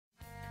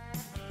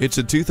It's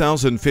a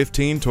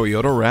 2015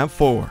 Toyota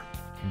RAV4.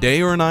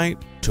 Day or night,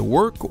 to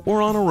work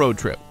or on a road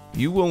trip,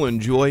 you will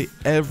enjoy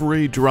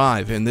every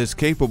drive in this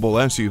capable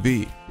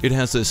SUV. It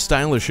has a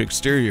stylish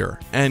exterior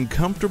and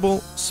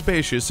comfortable,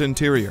 spacious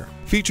interior.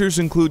 Features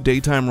include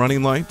daytime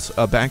running lights,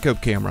 a backup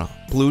camera,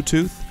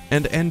 Bluetooth,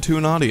 and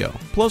Entune audio.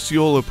 Plus,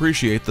 you'll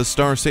appreciate the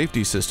Star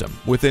safety system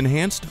with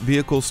enhanced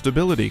vehicle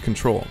stability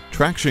control,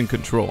 traction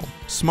control,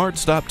 smart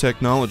stop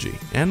technology,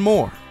 and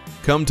more.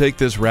 Come take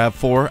this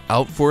RAV4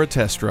 out for a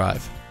test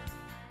drive.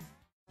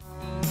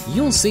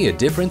 You'll see a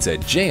difference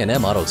at J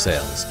M Auto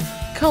Sales.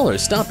 Call or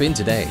stop in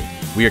today.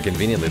 We are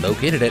conveniently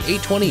located at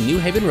 820 New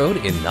Haven Road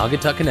in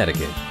Naugatuck,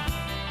 Connecticut.